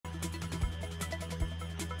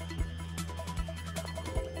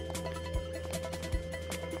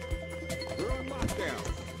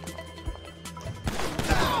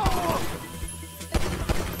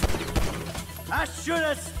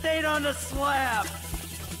stayed on the slab!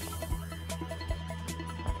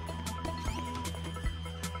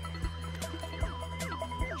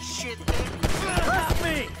 Shit, baby. Trust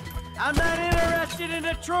me! I'm not interested in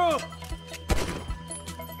the truth!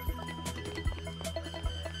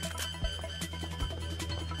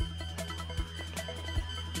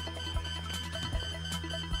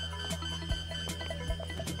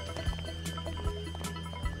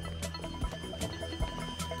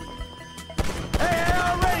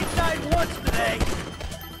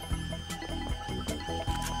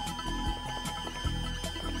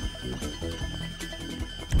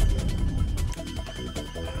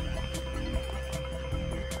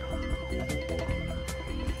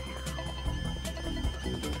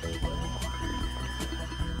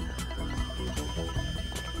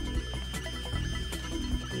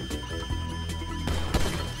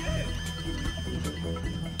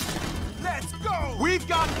 We've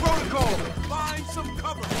got protocol! Find some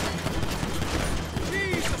cover!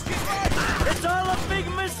 Jesus, get right! It's all a big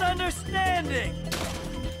misunderstanding!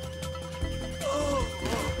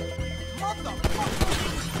 Motherfucker!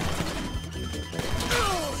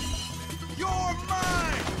 You're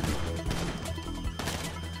mine!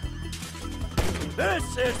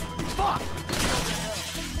 This is fuck!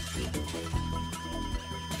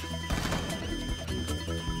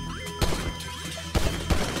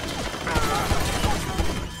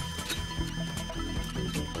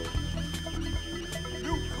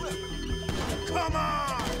 Come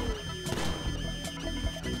on!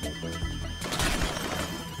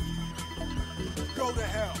 Go to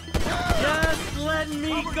hell. Just let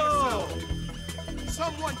me go!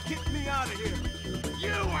 Someone get me out of here.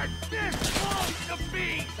 You are this close to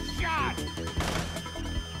being shot!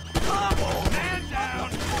 Man down!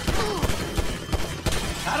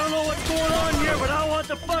 I don't know what's going on here, but I want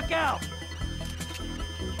the fuck out!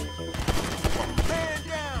 Man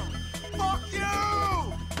down! Fuck you!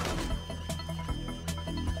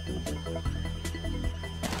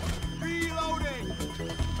 Reloading!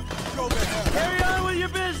 Go to hell! Carry on with your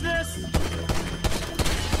business!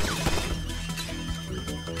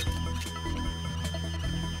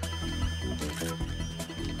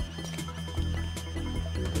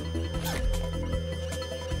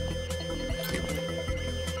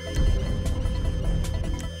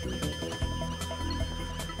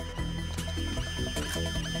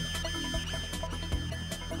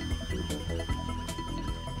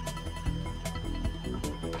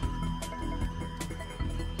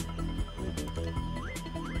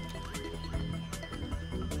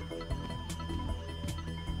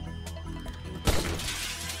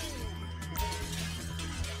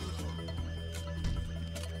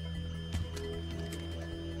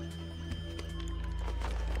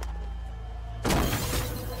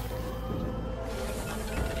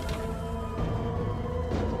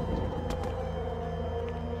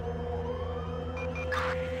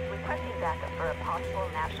 Backup for a possible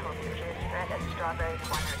national security threat at Strawberry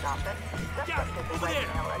Corner's office. Suspect is a white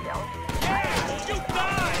male adult. Yes! You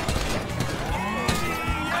died!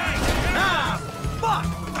 Ah! Fuck!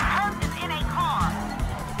 Holmes is in a car.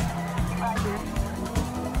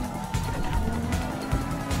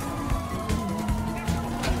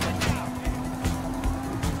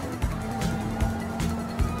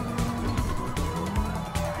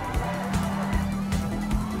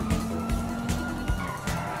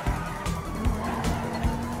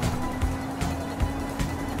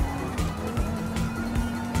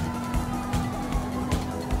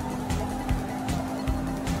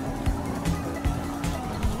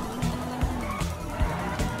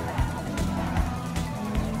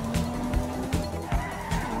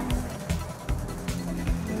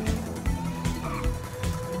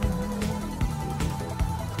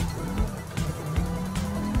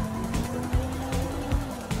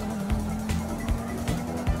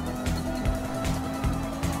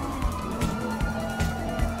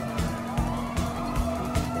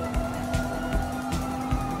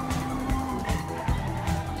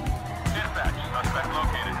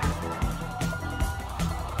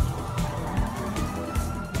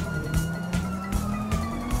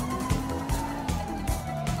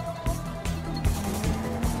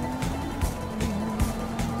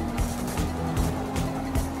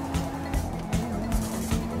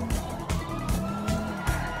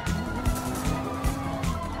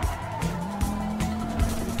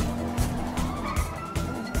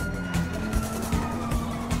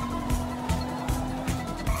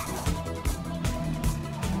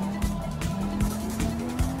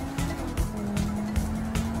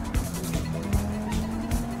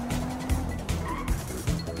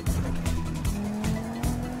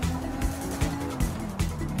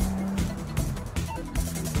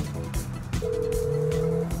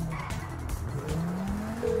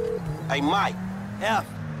 Hey, Mike. F.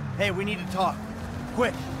 Hey, we need to talk.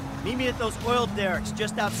 Quick. Meet me at those oil derricks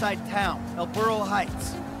just outside town, El Burro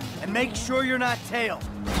Heights. And make sure you're not tailed.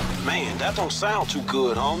 Man, that don't sound too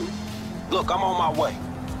good, homie. Look, I'm on my way.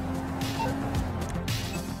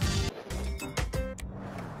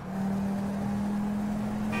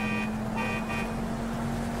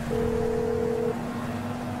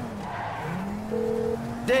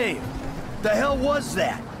 Dave, the hell was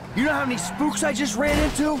that? You know how many spooks I just ran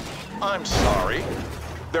into? I'm sorry.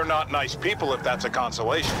 They're not nice people if that's a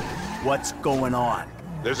consolation. What's going on?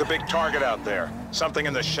 There's a big target out there. Something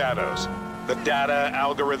in the shadows. The data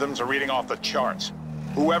algorithms are reading off the charts.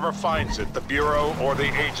 Whoever finds it, the Bureau or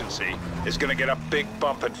the agency, is gonna get a big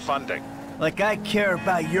bump in funding. Like I care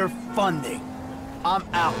about your funding. I'm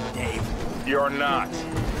out, Dave. You're not.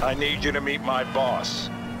 I need you to meet my boss.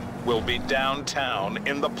 We'll be downtown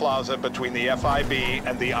in the plaza between the FIB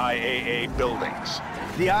and the IAA buildings.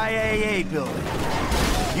 The IAA building.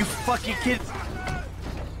 You fucking kidding?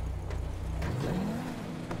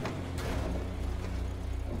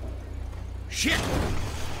 Shit!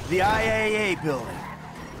 The IAA building.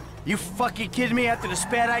 You fucking kidding me after the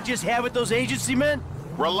spat I just had with those agency men?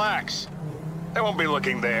 Relax. They won't be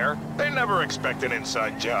looking there. They never expect an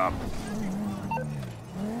inside job.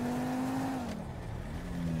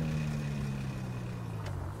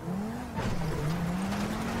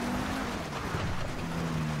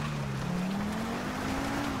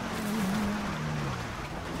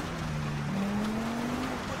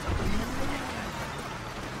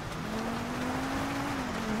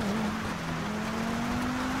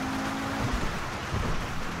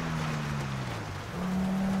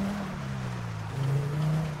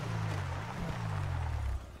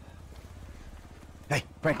 Hey,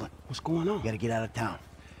 Franklin. What's going on? You gotta get out of town.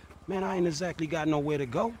 Man, I ain't exactly got nowhere to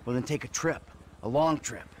go. Well, then take a trip. A long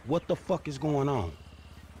trip. What the fuck is going on?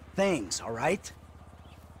 Things, all right?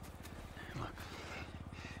 Look,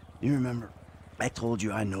 you remember I told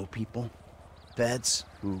you I know people, feds,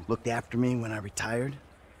 who looked after me when I retired?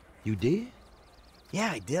 You did? Yeah,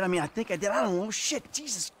 I did. I mean, I think I did. I don't know. Shit,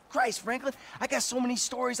 Jesus Christ, Franklin. I got so many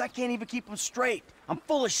stories, I can't even keep them straight. I'm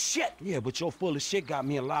full of shit. Yeah, but your full of shit got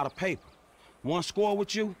me a lot of paper. One score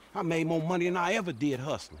with you, I made more money than I ever did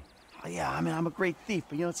hustling. Oh, yeah, I mean, I'm a great thief,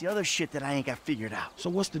 but you know, it's the other shit that I ain't got figured out.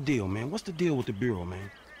 So what's the deal, man? What's the deal with the Bureau,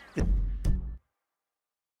 man?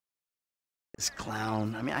 This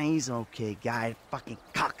clown, I mean, he's an okay guy, fucking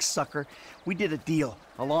cocksucker. We did a deal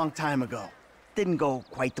a long time ago. Didn't go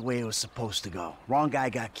quite the way it was supposed to go. Wrong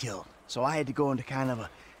guy got killed. So I had to go into kind of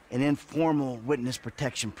an informal witness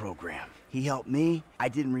protection program. He helped me, I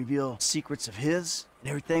didn't reveal secrets of his, and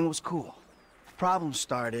everything was cool. Problem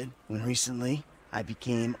started when recently I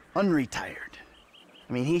became unretired.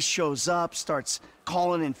 I mean, he shows up, starts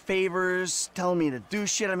calling in favors, telling me to do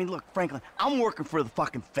shit. I mean, look, Franklin, I'm working for the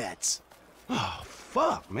fucking feds. Oh,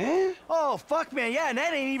 fuck, man. Oh, fuck, man, yeah, and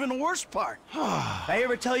that ain't even the worst part. I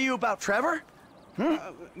ever tell you about Trevor?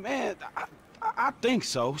 Man, I think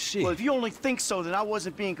so, shit. Well, if you only think so, then I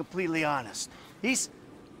wasn't being completely honest. He's,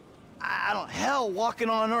 I don't, hell walking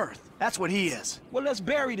on earth. That's what he is. Well, let's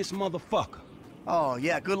bury this motherfucker. Oh,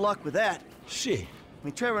 yeah, good luck with that. Shit. I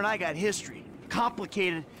mean, Trevor and I got history.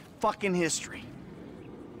 Complicated fucking history.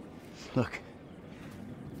 Look,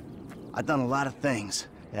 I've done a lot of things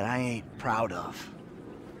that I ain't proud of.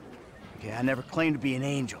 Okay, I never claimed to be an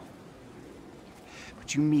angel.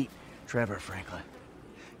 But you meet Trevor, Franklin,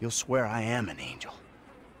 you'll swear I am an angel.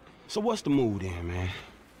 So what's the mood then, man?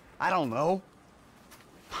 I don't know.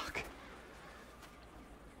 Look,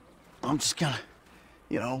 I'm just gonna,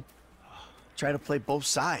 you know, try to play both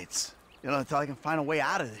sides. You know, until I can find a way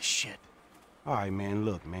out of this shit. All right, man,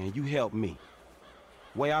 look, man, you help me.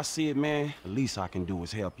 Way I see it, man, the least I can do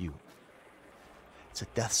is help you. It's a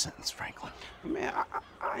death sentence, Franklin. Man,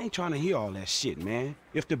 I ain't trying to hear all that shit, man.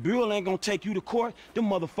 If the Bureau ain't gonna take you to court, them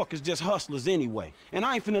motherfuckers just hustlers anyway. And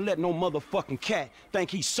I ain't finna let no motherfucking cat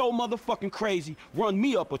think he's so motherfucking crazy, run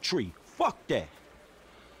me up a tree. Fuck that.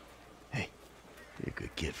 Hey, you're a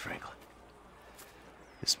good kid, Franklin.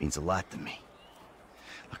 This means a lot to me.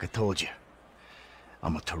 Like I told you,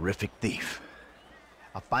 I'm a terrific thief.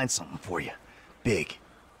 I'll find something for you. Big.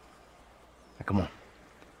 Now, come on.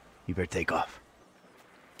 You better take off.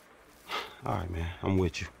 All right, man. I'm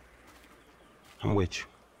with you. I'm with you.